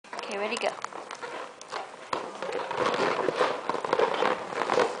Okay, ready, go.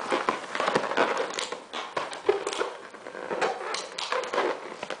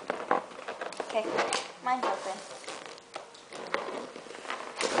 Okay, mine's open.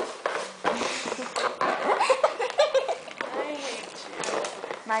 I hate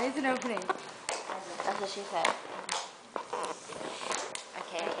you. Mine isn't opening. That's what she said.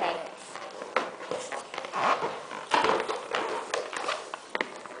 Okay, okay.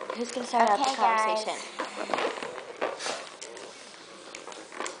 Who's gonna start out the conversation?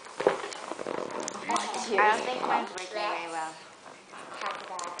 I don't think mine's working very well.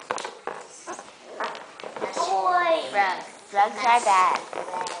 Drugs are bad.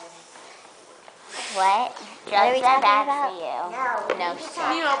 What? Drugs are bad about? for you. No,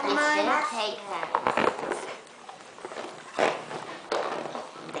 Can you open mine? shouldn't take them.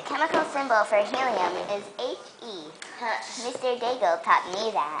 The chemical symbol for helium is He. Mr. Daigle taught me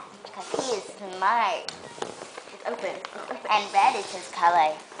that because he is smart. It's open. And red is his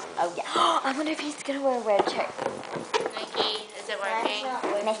color. Oh yeah. I wonder if he's gonna wear a red shirt. Nikki, is it working?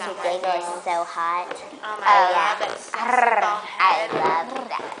 Mr. Daigle is so hot. Oh my Oh, god, yeah. that's so I love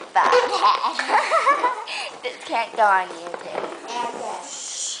that bald head. This can't go on YouTube.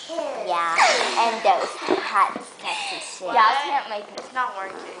 Yeah, and those hot, sexy shit. Y'all can't make it. It's not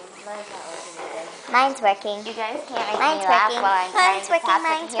working. Mine's not working either. Mine's working. You guys can't make Mine's me laugh working. while I'm trying Mine's to talk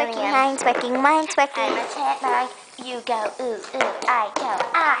working. with helium. Mine's working. Mine's working. I'm a chipmunk. You go ooh ooh. I go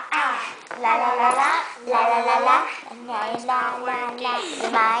ah ah. La la la la. La la la la. La la la la.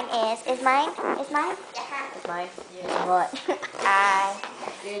 Mine is mine? Is mine? It's mine. What?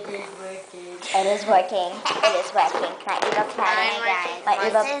 It is working. It is working. It is working. My evil plan Mine is working.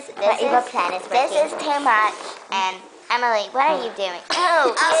 my evil plan is working. This is too much. And Emily, what are you doing?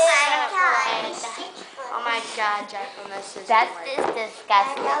 Oh, Oh my god, Jacqueline, this is that's working. just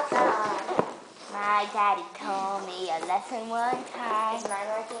disgusting. My daddy told me a lesson one time. Is mine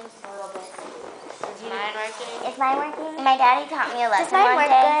working? A little bit. Is mine working? Is mine working? My daddy taught me a lesson Does mine one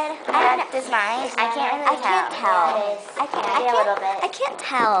work day. good? I don't know. Does mine? Is I mine can't working? really tell. I a little bit. I can't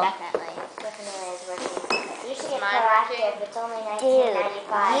tell. Definitely. Definitely is working. You should get Mine proactive. working? It's only Dude,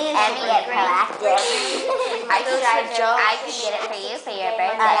 1995. you Emmy, should get get proactive. I Those could, are jokes. I could get it for you for your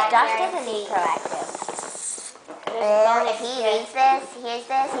birthday. Josh doesn't need proactive. If he reads this, hears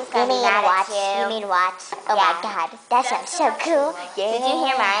this, he's gonna be mad at you. You mean watch? Oh my god, that sounds so cool. Yeah. Did you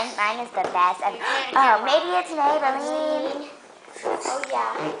hear mine? Mine is the best. And, maybe it's Maybelline. Oh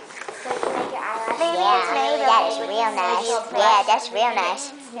yeah. So you can make your eyelashes. Maybe it's Maybelline. That is real nice. Yeah, that's real nice.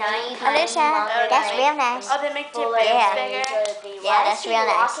 Alicia, that's real nice. Oh, they make your Yeah. bigger? Yeah, that's real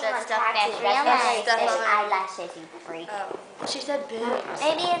nice. That's real nice. Stuff It's on my- eyelashes, you freak. Oh. She said boobs.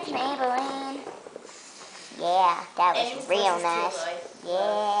 Maybe it's Maybelline. Yeah, that was real nice.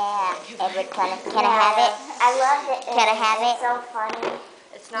 Yeah. Edward, can I have it? I love it. Can I have it? It's so funny.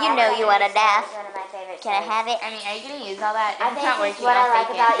 It's not You know you want to It's laugh. one of my favorite Can I shows. have it? I mean, are you going to use all that? I It's think not it's working. what I I'll like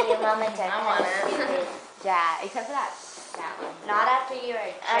take about it. you moments are I want it. Yeah, except for that one. Not after you are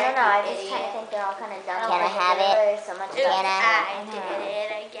a I don't know, I just idiot. kind of think they're all kind of dumb. Can I have it? There's so much Oops, Can I have I did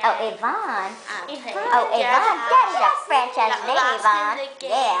it again. Oh, Yvonne. Oh, Yvonne, that is a franchise Got name, lost in Yvonne. the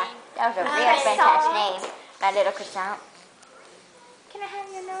game. Yeah, that was a real Okay, fantastic so- name. My little croissant. Can I have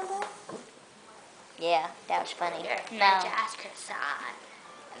your number? Yeah, that was funny. You're a No, French croissant.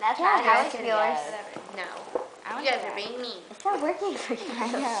 that's Yeah, not how how is it's yours? Whatever. No. I You guys are being mean. It's not working for you. I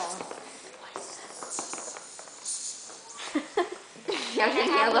know. You're Can I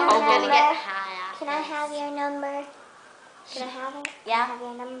gonna have the your whole I'm gonna number? get high after. Can I have your number? Can I have it? Yeah. Can I have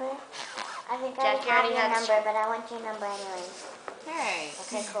your number? I think I Jackie have already your has- number, but I want your number anyways. Hey.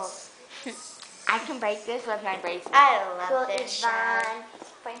 Okay, cool. I can break this with my bracelet. I love Cool, this show. Yvonne.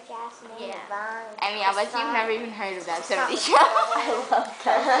 French ass name, Yeah. Yvonne. I mean, I bet you've Croissant. never even heard of that 70 Something show. I I love that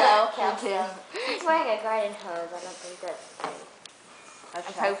show. Kelso. He's wearing a garden hose. I don't think that's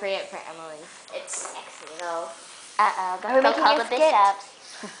Appropriate for Emily. it's sexy though. Uh-oh, We're let's go making call a the skit. bishops.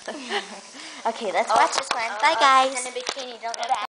 Okay, let's watch this one. Bye, guys. In a bikini, don't go back.